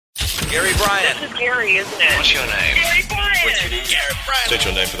Gary Bryan. This is Gary, isn't it? What's your name? Gary Bryan. What's your name? Gary Bryan. State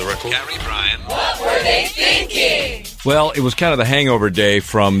your name for the record. Gary Bryan. What were they thinking? Well, it was kind of the hangover day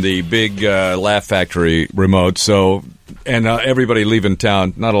from the big Laugh Factory remote, so, and everybody leaving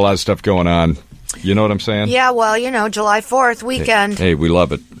town, not a lot of stuff going on. You know what I'm saying? Yeah, well, July 4th weekend. Hey, we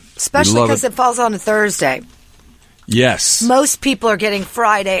love it. Especially because it falls on a Thursday. Yes. Most people are getting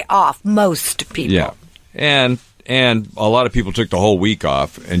Friday off. Most people. Yeah. And a lot of people took the whole week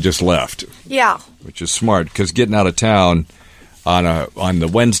off and just left. Yeah. Which is smart, because getting out of town on the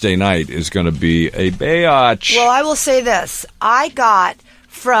Wednesday night is going to be a biatch. Well, I will say this. I got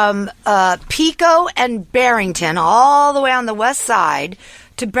from Pico and Barrington all the way on the west side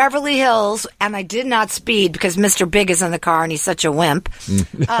to Beverly Hills, and I did not speed because Mr. Big is in the car and he's such a wimp.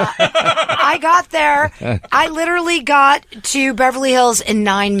 I got there. I literally got to Beverly Hills in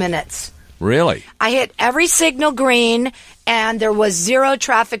 9 minutes. Really? I hit every signal green, and there was zero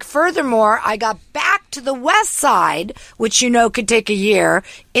traffic. Furthermore, I got back to the west side, which could take a year,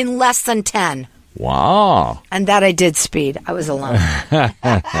 in less than 10. Wow. And that I did speed. I was alone.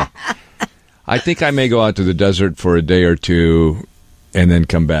 I think I may go out to the desert for a day or two and then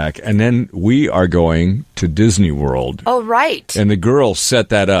come back. And then we are going to Disney World. Oh, right. And the girls set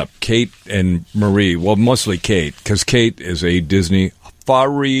that up, Kate and Marie. Well, mostly Kate, because Kate is a Disney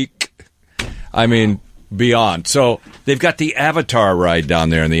freak. I mean, beyond. So they've got the Avatar ride down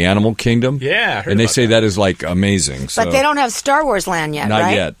there in the Animal Kingdom. Yeah, I heard and they about say that. that is like amazing. So. But they don't have Star Wars Land yet, Not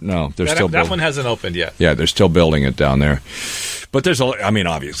right? yet. No, they're still That building. one hasn't opened yet. Yeah, they're still building it down there. But there's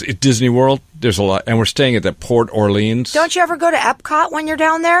obviously, at Disney World, there's a lot. And we're staying at the Port Orleans. Don't you ever go to Epcot when you're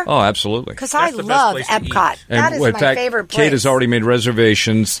down there? Oh, absolutely. Because I That's the best love place to Epcot. eat. That is in my fact, favorite place. Kate has already made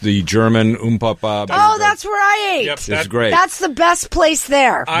reservations. The German Umpapa. Oh, that's where I ate. Yep, It's great. That's the best place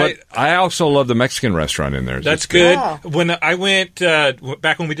there. But I also love the Mexican restaurant in there. That's It's good. Oh. When I went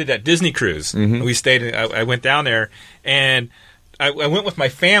back when we did that Disney cruise, we stayed. I went down there, and I went with my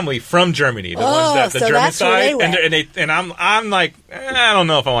family from Germany. The ones that the so German that's where they side, went. and I'm like, I don't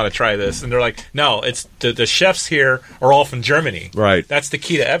know if I want to try this. And they're like, no, it's the chefs here are all from Germany. Right. That's the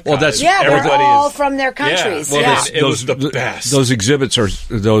key to Epcot. Well, that's- is Yeah, they're everybody all is, from their countries. Yeah. Well, Yeah. It was the best. Those exhibits are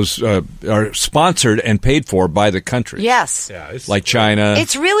sponsored and paid for by the country. Yes. Yeah, it's Like China.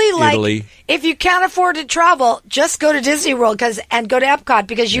 It's really like Italy. if you can't afford to travel, just go to Disney World and go to Epcot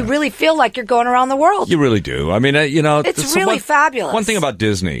because you really feel like you're going around the world. You really do. I mean, It's really fabulous. One thing about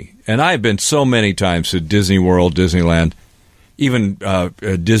Disney, and I've been so many times to Disney World, Disneyland, even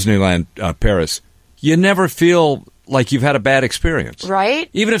Disneyland Paris, you never feel like you've had a bad experience. Right?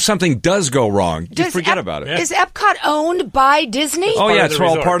 Even if something does go wrong, just forget about it. Is Epcot owned by Disney? Oh, part yeah, of the it's all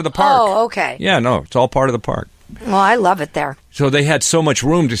resort. part of the park. Oh, okay. Yeah, no, it's all part of the park. Well, I love it there. So they had so much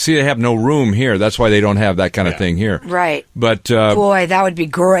room to see. They have no room here. That's why they don't have that kind of thing here. Right. But Boy, that would be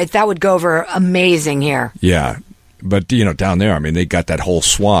great. That would go over amazing here. yeah, but down there, I mean, they got that whole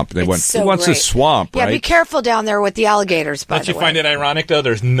swamp. They went. So Who wants great. this swamp? Yeah, right? be careful down there with the alligators, by Don't the you way. find it ironic though?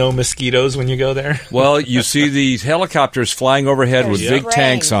 There's no mosquitoes when you go there. Well, you see these helicopters flying overhead They're with big spraying.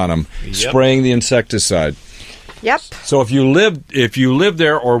 tanks on them, Yep. spraying the insecticide. Yep. So if you lived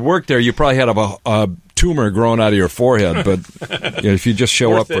there or worked there, you probably had a tumor growing out of your forehead. But if you just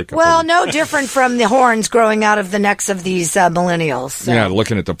show up for a couple Well, no different from the horns growing out of the necks of these millennials. So. yeah,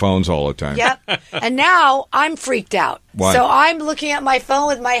 looking at the phones all the time. Yep. And now I'm freaked out. Why? So I'm looking at my phone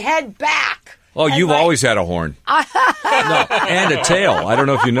with my head back. Oh, And you've my- always had a horn. No, and a tail. I don't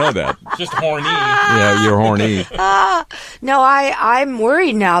know if you know that. Just horny. Yeah, you're horny. No, I'm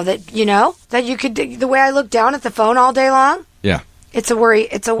worried now that, that you could, the way I look down at the phone all day long, Yeah. it's a worry.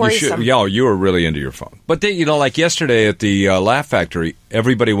 It's a You worrisome. you were really into your phone. But then, like yesterday at the Laugh Factory,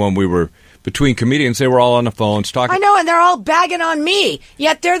 everybody, when we were between comedians, they were all on the phones talking. I know, and they're all bagging on me,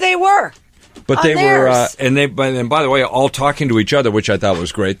 yet there they were. But on they were, theirs. and by the way, all talking to each other, which I thought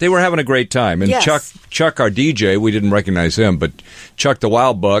was great. They were having a great time. And Yes. Chuck, our DJ, we didn't recognize him, but Chuck the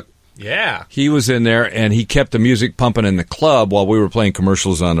Wild Buck, Yeah. he was in there, and he kept the music pumping in the club while we were playing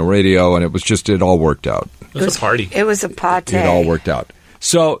commercials on the radio, and it all worked out. It was a party. It was a pate. It all worked out.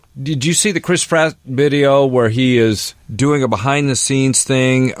 So, did you see the Chris Pratt video where he is doing a behind-the-scenes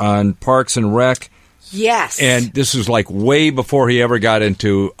thing on Parks and Rec? Yes. And this was like way before he ever got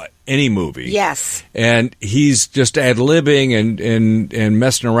into any movie. Yes. And he's just ad-libbing and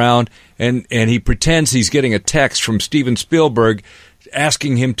messing around, and he pretends he's getting a text from Steven Spielberg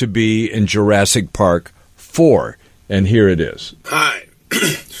asking him to be in Jurassic Park 4. And here it is. Hi,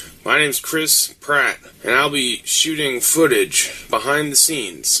 my name's Chris Pratt, and I'll be shooting footage behind the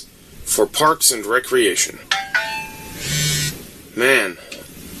scenes for Parks and Recreation. Man,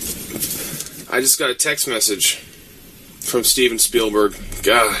 I just got a text message from Steven Spielberg.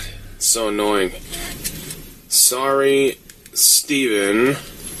 God, So annoying. Sorry, Steven.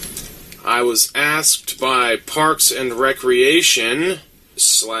 I was asked by Parks and Recreation /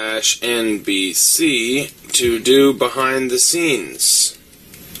 NBC to do behind the scenes.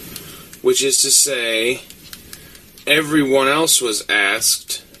 Which is to say, everyone else was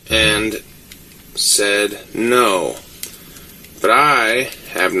asked and said no. But I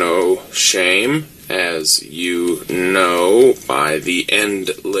have no shame, as you know by the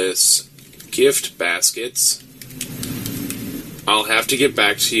endless gift baskets. I'll have to get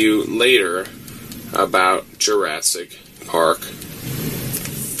back to you later about Jurassic Park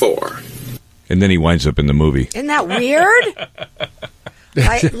 4. And then he winds up in the movie. Isn't that weird?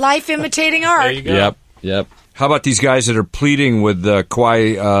 Life imitating art. There you go. Yep. How about these guys that are pleading with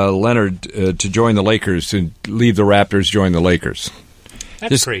Kawhi Leonard to join the Lakers and leave the Raptors, join the Lakers?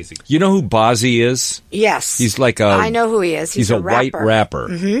 That's crazy. You know who Bozzy is? Yes. He's like a... I know who he is. He's a white rapper.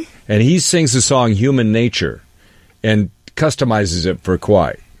 Mm-hmm. And he sings the song Human Nature and customizes it for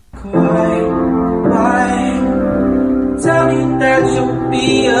Kawhi. Kawhi, tell me that you'll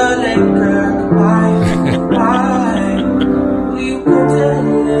be a Laker. Kawhi, will you go to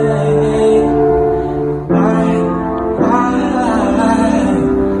LA?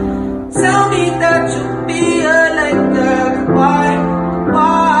 Kawhi, tell me that you'll be a Laker.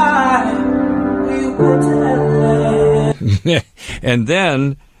 Kawhi, will you go to LA? And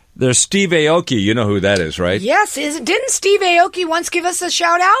then there's Steve Aoki. You know who that is, right? Yes. Didn't Steve Aoki once give us a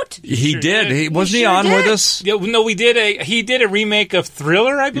shout out? He Sure did. did. Wasn't he sure on did. with us? Yeah, no, he did a remake of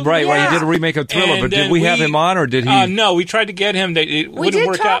Thriller, I believe. Right, Yeah. he did a remake of Thriller, And but did then we have him on, or did he? No, we tried to get him. It We wouldn't did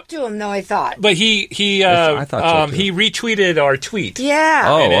work talk out. to him, though, I thought. But he I thought so, too. he retweeted our tweet. Yeah.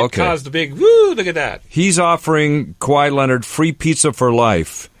 Oh, and it okay. caused a big woo. Look at that. He's offering Kawhi Leonard free pizza for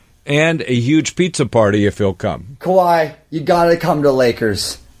life and a huge pizza party if he'll come. Kawhi, you gotta come to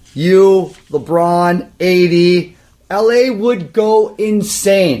Lakers. You, LeBron, AD, LA would go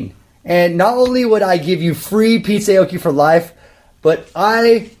insane. And not only would I give you free Pizza Aoki for life, but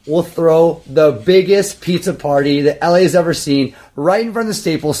I will throw the biggest pizza party that LA has ever seen right in front of the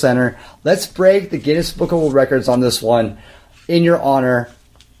Staples Center. Let's break the Guinness Book of World Records on this one in your honor.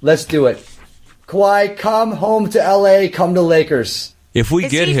 Let's do it. Kawhi, come home to LA, come to Lakers. If we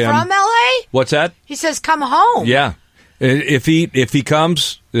Is get he him, from LA? what's that? He says, come home. Yeah, if he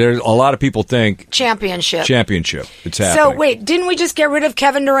comes, there's a lot of people think Championship. championship. It's happening. So, wait, didn't we just get rid of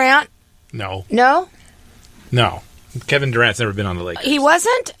Kevin Durant? No, No? Kevin Durant's never been on the Lakers. He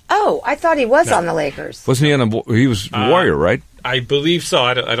wasn't? Oh, I thought he was on the Lakers. Wasn't he on the? He was Warrior, right? I believe so.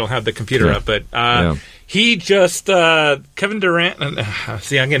 I don't have the computer Yeah. up, but Yeah. he just Kevin Durant.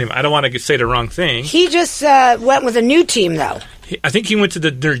 See, I'm getting him. I don't want to say the wrong thing. He just went with a new team, though. I think he went to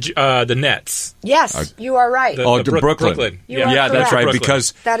the Nets. Yes, you are right. To Brooklyn. You are Yeah, that's correct. right. Brooklyn.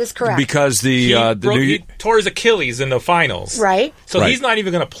 Because That is correct. Because He the tore his Achilles in the finals. Right. So Right. he's not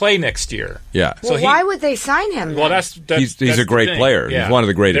even going to play next year. yeah. Well, So why would they sign him? Well, then? that's He's that's a the great thing. player. He's one of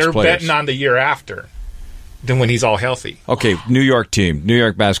the greatest They're players. betting on the year after, than when he's all healthy. Okay, New York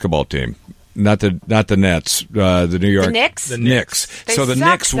basketball team, not the Nets, the New York Knicks? The Knicks. They So the suck,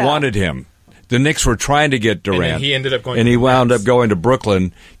 Knicks though. wanted him. The Knicks were trying to get Durant. And then he ended up going and to he the wound Nets. up going to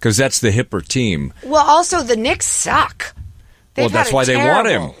Brooklyn because that's the hipper team. Well, also, the Knicks suck. They've Well, that's had a why they want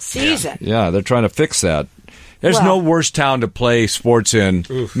terrible him. season. Yeah, they're trying to fix that. There's Well- no worse town to play sports in.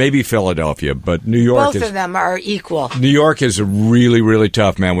 Maybe Philadelphia, but New York Both of them are equal. New York is really, really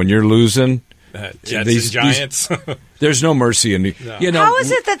tough, man. When you're losing, Jets these- and Giants. there's no mercy in you know. How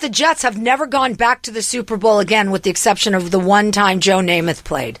is it that the Jets have never gone back to the Super Bowl again, with the exception of the one time Joe Namath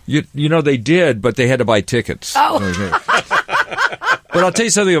played? You know they did, but they had to buy tickets. Oh. But I'll tell you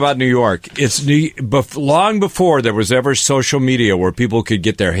something about New York. It's long before there was ever social media where people could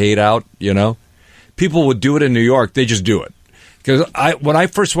get their hate out. You know, people would do it in New York. They just do it. Because when I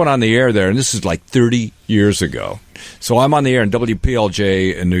first went on the air there, and this is like 30 years ago, so I'm on the air in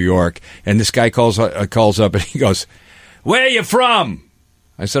WPLJ in New York, and this guy calls up and he goes, "Where are you from?"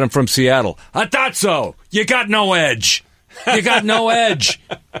 I said, "I'm from Seattle." "I thought so. You got no edge. You got no edge."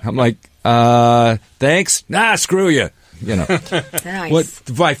 I'm like, thanks. Nah, screw you. You know. Nice.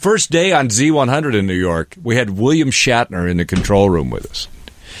 My first day on Z100 in New York, we had William Shatner in the control room with us.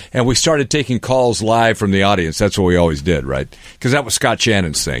 And we started taking calls live from the audience. That's what we always did, right? Because that was Scott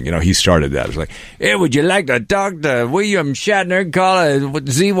Shannon's thing. You know, he started that. It was like, "Hey, would you like to talk to William Shatner? Call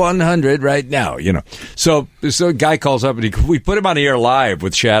Z100 right now." You know. So a guy calls up, and we put him on the air live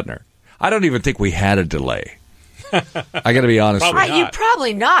with Shatner. I don't even think we had a delay. I got to be honest with Right, you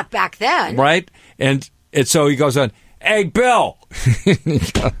probably not back then. you. Right? And so he goes on, "Hey, Bill."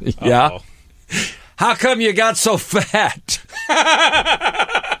 Yeah? Uh-oh. "How come you got so fat?"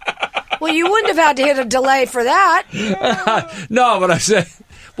 Well, you wouldn't have had to hit a delay for that. No, but I said,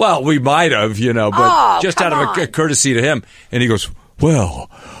 well, we might have, but just out of a courtesy to him. And he goes, well,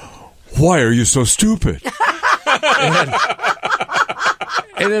 why are you so stupid?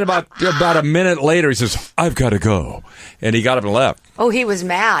 And then about a minute later, he says, I've got to go. And he got up and left. Oh, he was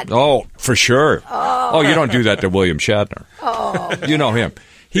mad. Oh, for sure. Oh, you don't do that to William Shatner. Oh. You know him.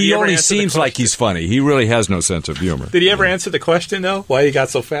 He only seems like he's funny. He really has no sense of humor. Did he ever answer the question, though? Why he got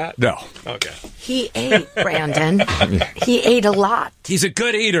so fat? No. Okay. He ate, Brandon. He ate a lot. He's a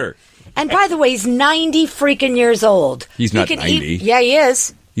good eater. And by the way, he's 90 freaking years old. He's not 90. Yeah, he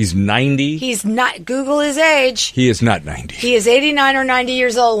is. He's 90? He's not. Google his age. He is not 90. He is 89 or 90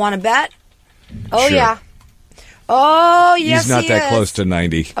 years old. Want to bet? Oh, Sure. yeah. Oh, yes, He's not that close to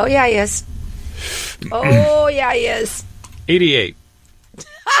 90. Oh, yeah, he is. Oh, yeah, he is. 88.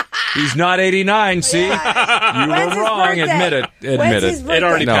 He's not 89, see? Yeah. You When's were his wrong. birthday? Admit it. When's his birthday? It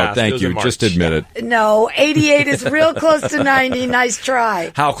already No, passed. It thank was in you. March. Just admit it. No, 88 is real close to 90. Nice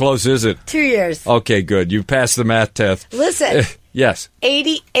try. How close is it? 2 years. Okay, good. You passed the math test. Listen. Yes.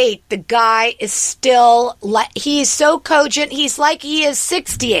 88. The guy is still he's so cogent. He's like he is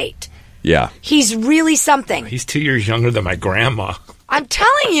 68. Yeah. He's really something. He's 2 years younger than my grandma. I'm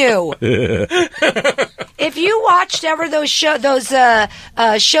telling you. If you watched ever those shows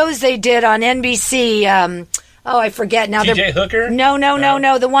they did on NBC, I forget now. TJ Hooker?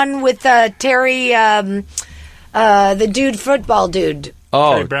 No. The one with Terry, the dude, football dude.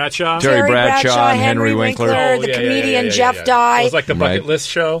 Oh, Terry Bradshaw? Terry Bradshaw and Henry Winkler. The comedian Jeff Dye. It was like the bucket Right. list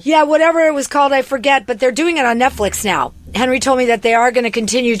show. Yeah, whatever it was called, I forget, but they're doing it on Netflix now. Henry told me that they are going to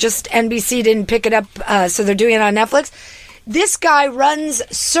continue, just NBC didn't pick it up, so they're doing it on Netflix. This guy runs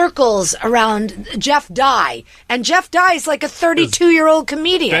circles around Jeff Dye, and Jeff Dye is like a 32-year-old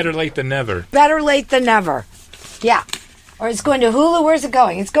comedian. Better late than never. Better late than never. Yeah. Or it's going to Hulu. Where's it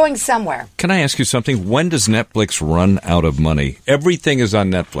going? It's going somewhere. Can I ask you something? When does Netflix run out of money? Everything is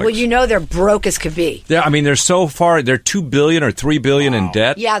on Netflix. Well, you know they're broke as could be. I mean, they're so far, they're $2 billion or $3 billion in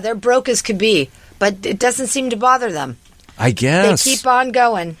debt. Yeah, they're broke as could be, but it doesn't seem to bother them. I guess. They keep on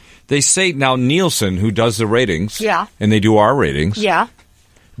going. They say now Nielsen, who does the ratings, Yeah. and they do our ratings, Yeah.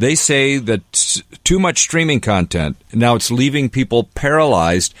 they say that too much streaming content, now it's leaving people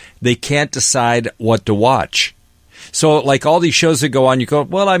paralyzed. They can't decide what to watch. So, like all these shows that go on, you go,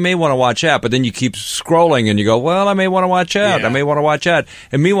 well, I may want to watch that, but then you keep scrolling and you go, well, I may want to watch that. Yeah. I may want to watch that.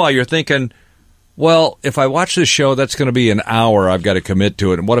 And meanwhile, you're thinking, well, if I watch this show, that's going to be an hour. I've got to commit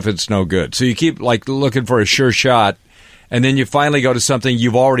to it. And what if it's no good? So you keep like looking for a sure shot. And then you finally go to something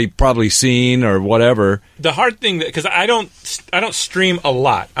you've already probably seen or whatever. The hard thing, because I don't stream a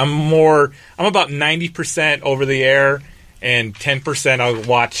lot. I'm about 90% over the air, and 10% I'll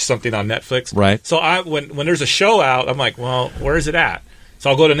watch something on Netflix. Right. So when there's a show out, I'm like, well, where is it at? So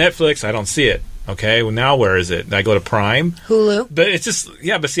I'll go to Netflix. I don't see it. Okay, well now where is it? And I go to Prime, Hulu. but it's just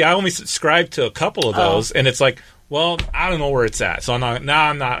But see, I only subscribe to a couple of those, and it's like, well, I don't know where it's at. So I'm not.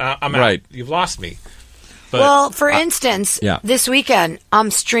 I'm out. Right. You've lost me. But Well, for instance, yeah. this weekend, I'm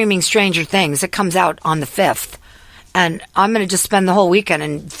streaming Stranger Things. It comes out on the 5th. And I'm going to just spend the whole weekend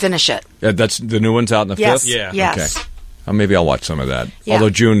and finish it. That's the new one's out in the Yes. 5th? Yeah. Yes. Okay. Maybe I'll watch some of that. Yeah.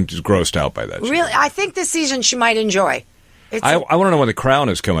 Although June is grossed out by that. show. Really, I think this season she might enjoy. It's I want to know when The Crown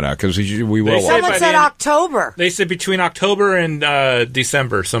is coming out because we will They watch. say someone by said the end- October. they said between October and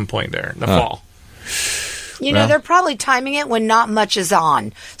December, some point there in the fall. You know, Well. they're probably timing it when not much is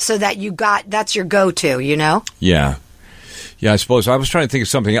on, so that that's your go-to. You know. Yeah. Yeah, I suppose. I was trying to think of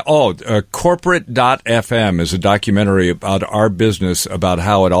something. Corporate.fm is a documentary about our business, about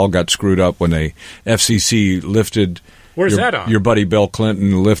how it all got screwed up when the FCC lifted. Where's that on? Your buddy Bill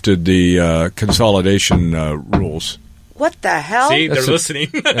Clinton lifted the consolidation rules. What the hell? See, they're That's a- listening.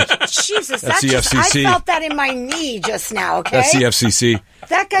 Jesus, That's the just, FCC. I felt that in my knee just now. Okay. That's the FCC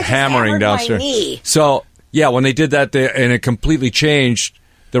That guy just hammering hammered downstairs. my knee. So, yeah, when they did that, and it completely changed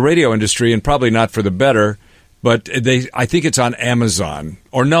the radio industry, and probably not for the better. But I think it's on Amazon.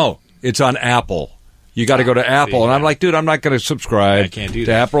 Or no, it's on Apple. You got to go to Apple. see, And I'm yeah. like, dude, I'm not going to subscribe I can't do to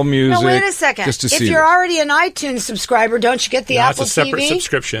that. Apple Music. No, wait a second. Just to If see you're this. already an iTunes subscriber, don't you get the No, Apple it's a separate TV?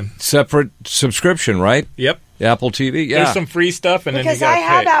 subscription. Separate subscription, right? Yep. Apple TV, yeah. There's some free stuff, and Because then I you got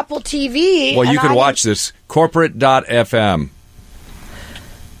have to pay. Apple TV. well, you and can I watch this. Corporate.fm.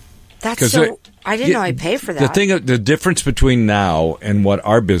 That's 'Cause so. I didn't know I'd pay for that. The difference between now and what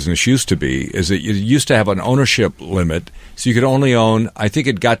our business used to be is that you used to have an ownership limit, so you could only own. I think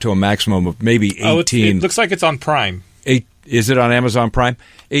it got to a maximum of maybe 18. Oh, it looks like it's on Prime. Is it on Amazon Prime?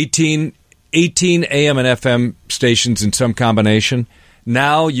 18 AM and FM stations in some combination,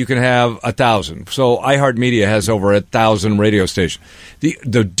 Now you can have 1,000. So iHeartMedia has over 1,000 radio stations.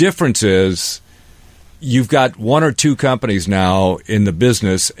 The difference is you've got one or two companies now in the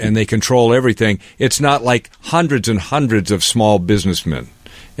business, and they control everything. It's not like hundreds and hundreds of small businessmen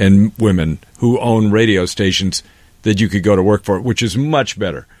and women who own radio stations that you could go to work for, which is much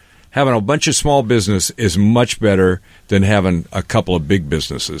better. Having a bunch of small business is much better than having a couple of big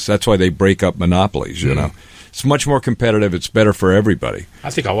businesses. That's why they break up monopolies, you know. It's much more competitive. It's better for everybody.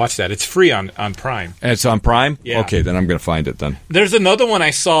 I think I'll watch that. It's free on Prime. And it's on Prime? Yeah. Okay, then I'm going to find it then. There's another one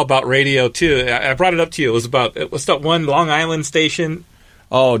I saw about radio, too. I brought it up to you. It was that one Long Island station.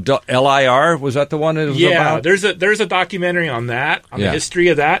 Oh, LIR? Was that the one it was about? There's a documentary on that, on the history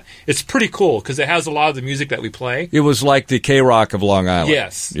of that. It's pretty cool because it has a lot of the music that we play. It was like the K-Rock of Long Island.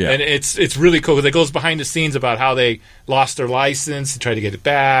 Yes. Yeah. And it's really cool because it goes behind the scenes about how they lost their license and tried to get it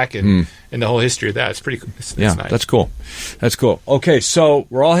back and the whole history of that. It's pretty cool. It's nice. That's cool. That's cool. Okay, so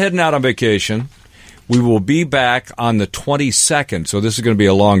we're all heading out on vacation. We will be back on the 22nd, so this is going to be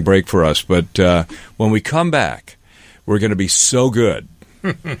a long break for us. But when we come back, we're going to be so good.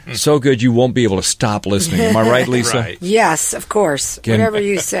 So good you won't be able to stop listening. Am I right, Lisa? Right. Yes, of course. Whatever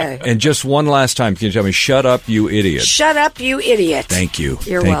you say. And just one last time, can you tell me, shut up, you idiot? Shut up, you idiot. Thank you.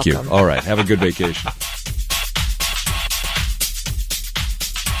 You're Thank welcome. you. All right. Have a good vacation.